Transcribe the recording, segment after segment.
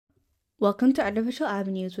Welcome to Artificial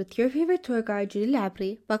Avenues with your favorite tour guide, Judy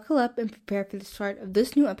Labry. Buckle up and prepare for the start of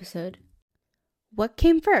this new episode. What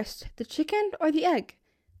came first, the chicken or the egg?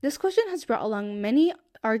 This question has brought along many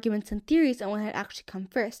arguments and theories on what had actually come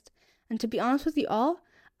first. And to be honest with you all,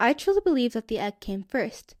 I truly believe that the egg came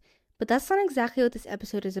first. But that's not exactly what this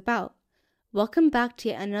episode is about. Welcome back to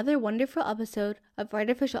yet another wonderful episode of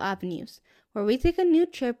Artificial Avenues, where we take a new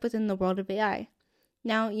trip within the world of AI.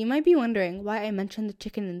 Now, you might be wondering why I mentioned the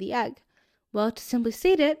chicken and the egg. Well, to simply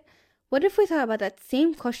state it, what if we thought about that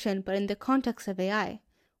same question but in the context of AI?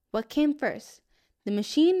 What came first, the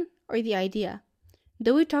machine or the idea?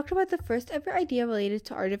 Though we talked about the first ever idea related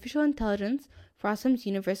to artificial intelligence, Rossum's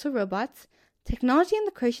Universal Robots, technology and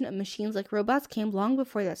the creation of machines like robots came long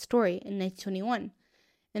before that story in 1921.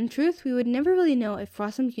 In truth, we would never really know if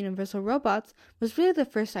Rossum's Universal Robots was really the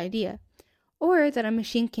first idea, or that a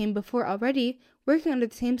machine came before already working under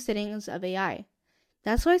the same settings of AI.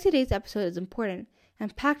 That's why today's episode is important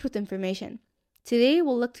and packed with information. Today,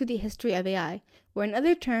 we'll look through the history of AI, or in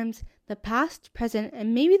other terms, the past, present,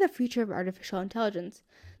 and maybe the future of artificial intelligence.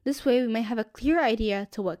 This way, we might have a clear idea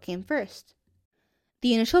to what came first.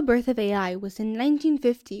 The initial birth of AI was in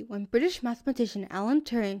 1950 when British mathematician Alan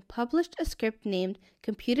Turing published a script named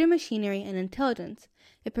Computer Machinery and Intelligence.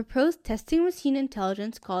 It proposed testing machine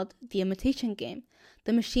intelligence called the Imitation Game.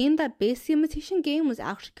 The machine that based the Imitation Game was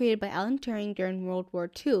actually created by Alan Turing during World War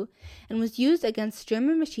II and was used against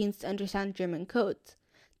German machines to understand German codes.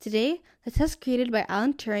 Today, the test created by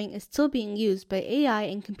Alan Turing is still being used by AI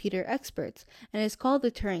and computer experts and is called the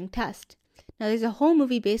Turing test. Now, there's a whole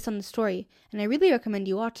movie based on the story, and I really recommend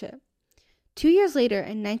you watch it. 2 years later,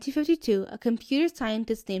 in 1952, a computer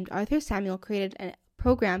scientist named Arthur Samuel created a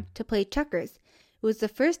program to play checkers. It was the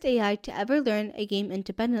first AI to ever learn a game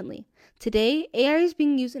independently. Today, AI is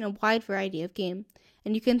being used in a wide variety of games,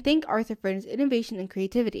 and you can thank Arthur for his innovation and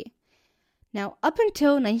creativity. Now, up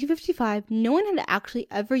until 1955, no one had actually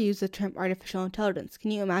ever used the term artificial intelligence.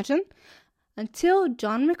 Can you imagine? Until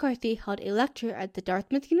John McCarthy held a lecture at the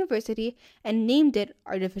Dartmouth University and named it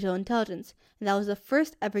artificial intelligence, and that was the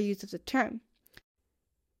first ever use of the term.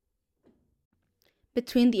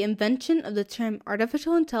 Between the invention of the term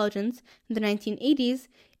artificial intelligence in the 1980s,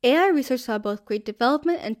 AI research saw both great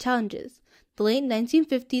development and challenges. The late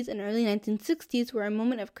 1950s and early 1960s were a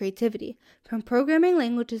moment of creativity, from programming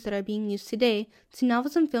languages that are being used today to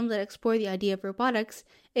novels and films that explore the idea of robotics.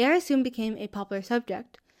 AI soon became a popular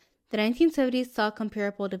subject. The 1970s saw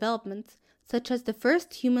comparable developments, such as the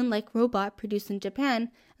first human-like robot produced in Japan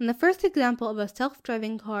and the first example of a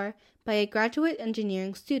self-driving car by a graduate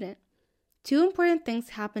engineering student. Two important things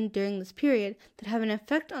happened during this period that have an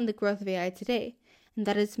effect on the growth of AI today, and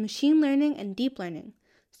that is machine learning and deep learning.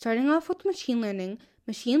 Starting off with machine learning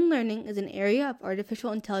is an area of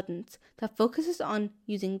artificial intelligence that focuses on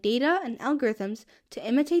using data and algorithms to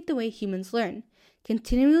imitate the way humans learn,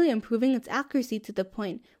 continually improving its accuracy to the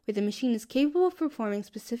point where the machine is capable of performing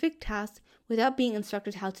specific tasks without being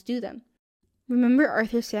instructed how to do them. Remember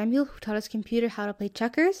Arthur Samuel, who taught his computer how to play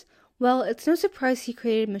checkers? Well, it's no surprise he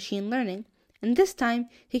created machine learning, and this time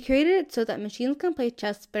he created it so that machines can play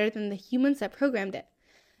chess better than the humans that programmed it.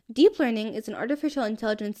 Deep learning is an artificial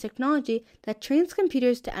intelligence technology that trains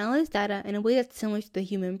computers to analyze data in a way that's similar to the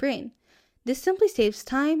human brain. This simply saves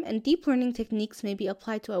time, and deep learning techniques may be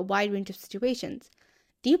applied to a wide range of situations.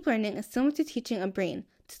 Deep learning is similar to teaching a brain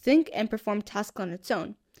to think and perform tasks on its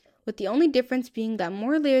own, with the only difference being that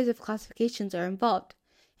more layers of classifications are involved.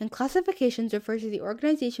 And classifications refer to the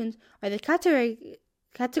organizations or the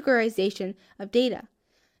categorization of data.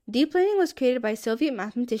 Deep learning was created by Soviet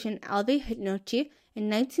mathematician Alvey Hitnochi in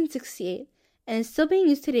 1968 and is still being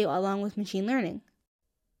used today along with machine learning.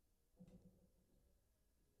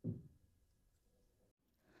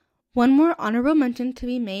 One more honorable mention to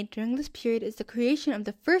be made during this period is the creation of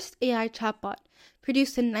the first AI chatbot.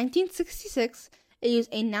 Produced in 1966, it used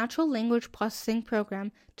a natural language processing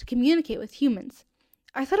program to communicate with humans.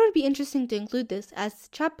 I thought it would be interesting to include this, as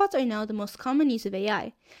chatbots are now the most common use of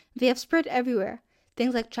AI. They have spread everywhere.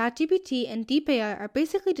 Things like ChatGPT and DeepAI are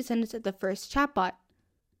basically descendants of the first chatbot.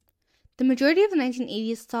 The majority of the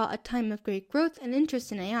 1980s saw a time of great growth and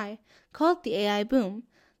interest in AI, called the AI boom.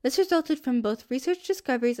 This resulted from both research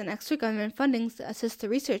discoveries and extra government fundings to assist the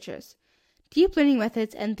researchers. Deep learning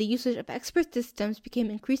methods and the usage of expert systems became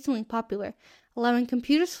increasingly popular, allowing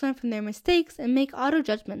computers to learn from their mistakes and make auto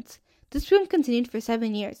judgments. This boom continued for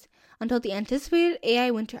 7 years, until the anticipated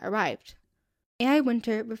AI winter arrived. AI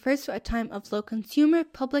winter refers to a time of low consumer,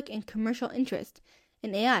 public, and commercial interest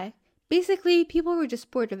in AI. Basically, people were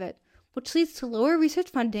just bored of it, which leads to lower research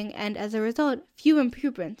funding and, as a result, few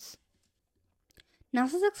improvements.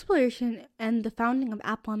 NASA's exploration and the founding of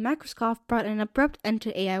Apple and Microsoft brought an abrupt end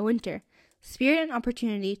to AI winter. Spirit and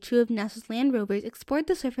Opportunity, two of NASA's land rovers, explored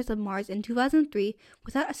the surface of Mars in 2003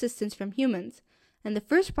 without assistance from humans, and the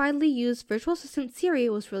first widely used virtual assistant Siri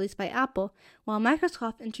was released by Apple, while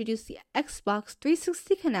Microsoft introduced the Xbox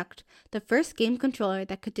 360 Kinect, the first game controller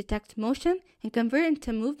that could detect motion and convert it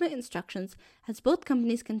into movement instructions, as both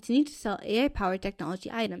companies continue to sell AI-powered technology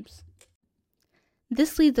items.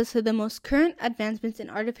 This leads us to the most current advancements in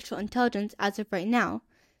artificial intelligence as of right now.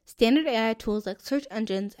 Standard AI tools like search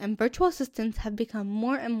engines and virtual assistants have become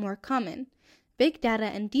more and more common. Big data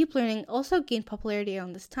and deep learning also gained popularity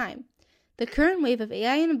around this time. The current wave of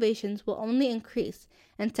AI innovations will only increase,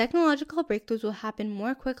 and technological breakthroughs will happen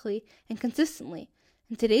more quickly and consistently.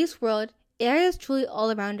 In today's world, AI is truly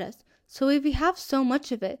all around us, so if we have so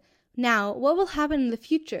much of it now, what will happen in the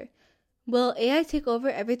future? Will AI take over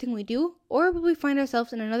everything we do, or will we find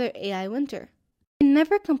ourselves in another AI winter? We can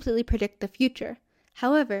never completely predict the future.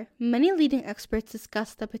 However, many leading experts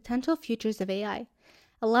discuss the potential futures of AI,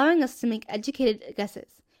 allowing us to make educated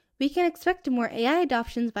guesses. We can expect more AI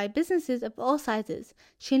adoptions by businesses of all sizes,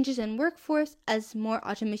 changes in workforce as more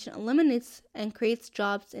automation eliminates and creates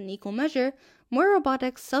jobs in equal measure, more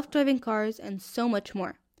robotics, self-driving cars, and so much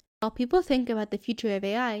more. While people think about the future of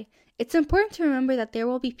AI, it's important to remember that there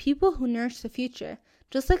will be people who nourish the future,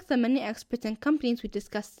 just like the many experts and companies we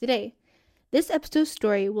discussed today. This episode's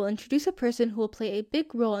story will introduce a person who will play a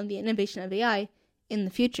big role in the innovation of AI in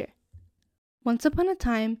the future. Once upon a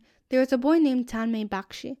time, there was a boy named Tanmay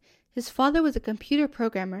Bakshi. His father was a computer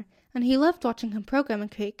programmer, and he loved watching him program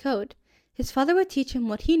and create code. His father would teach him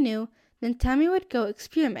what he knew, then Tanmay would go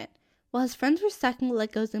experiment. While his friends were stacking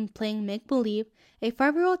Legos and playing make-believe, a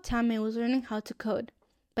 5-year-old Tanmay was learning how to code.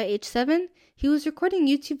 By age 7, he was recording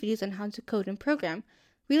YouTube videos on how to code and program,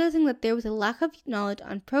 realizing that there was a lack of knowledge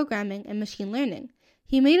on programming and machine learning.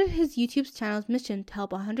 He made it his YouTube channel's mission to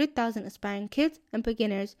help 100,000 aspiring kids and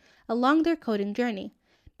beginners along their coding journey.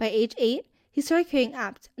 By age 8, he started creating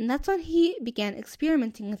apps, and that's when he began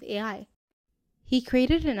experimenting with AI. He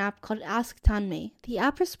created an app called Ask Tanmay. The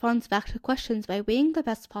app responds back to questions by weighing the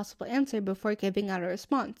best possible answer before giving out a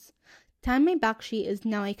response. Tanmay Bakshi is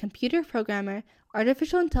now a computer programmer,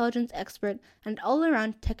 artificial intelligence expert, and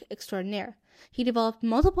all-around tech extraordinaire. He developed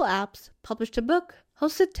multiple apps, published a book,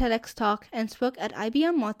 hosted TEDx Talk, and spoke at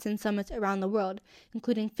IBM Watson summits around the world,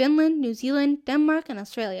 including Finland, New Zealand, Denmark, and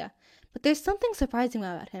Australia. But there's something surprising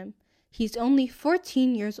about him. He's only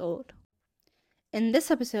 14 years old. In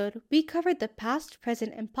this episode, we covered the past,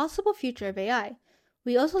 present, and possible future of AI.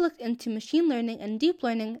 We also looked into machine learning and deep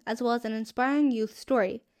learning, as well as an inspiring youth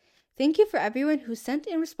story. Thank you for everyone who sent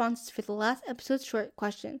in responses for the last episode's short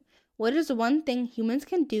question. What is the one thing humans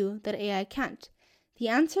can do that AI can't? The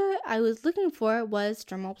answer I was looking for was,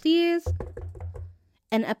 drumroll please,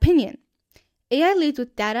 an opinion. AI leads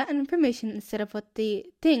with data and information instead of what they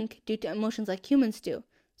think due to emotions like humans do,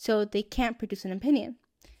 so they can't produce an opinion.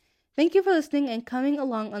 Thank you for listening and coming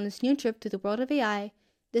along on this new trip through the world of AI.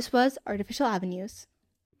 This was Artificial Avenues.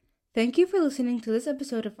 Thank you for listening to this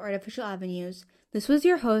episode of Artificial Avenues. This was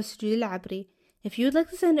your host, Julia Labri. If you would like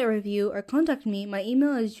to send a review or contact me, my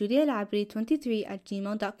email is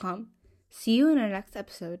julialabri23@gmail.com. See you in our next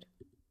episode.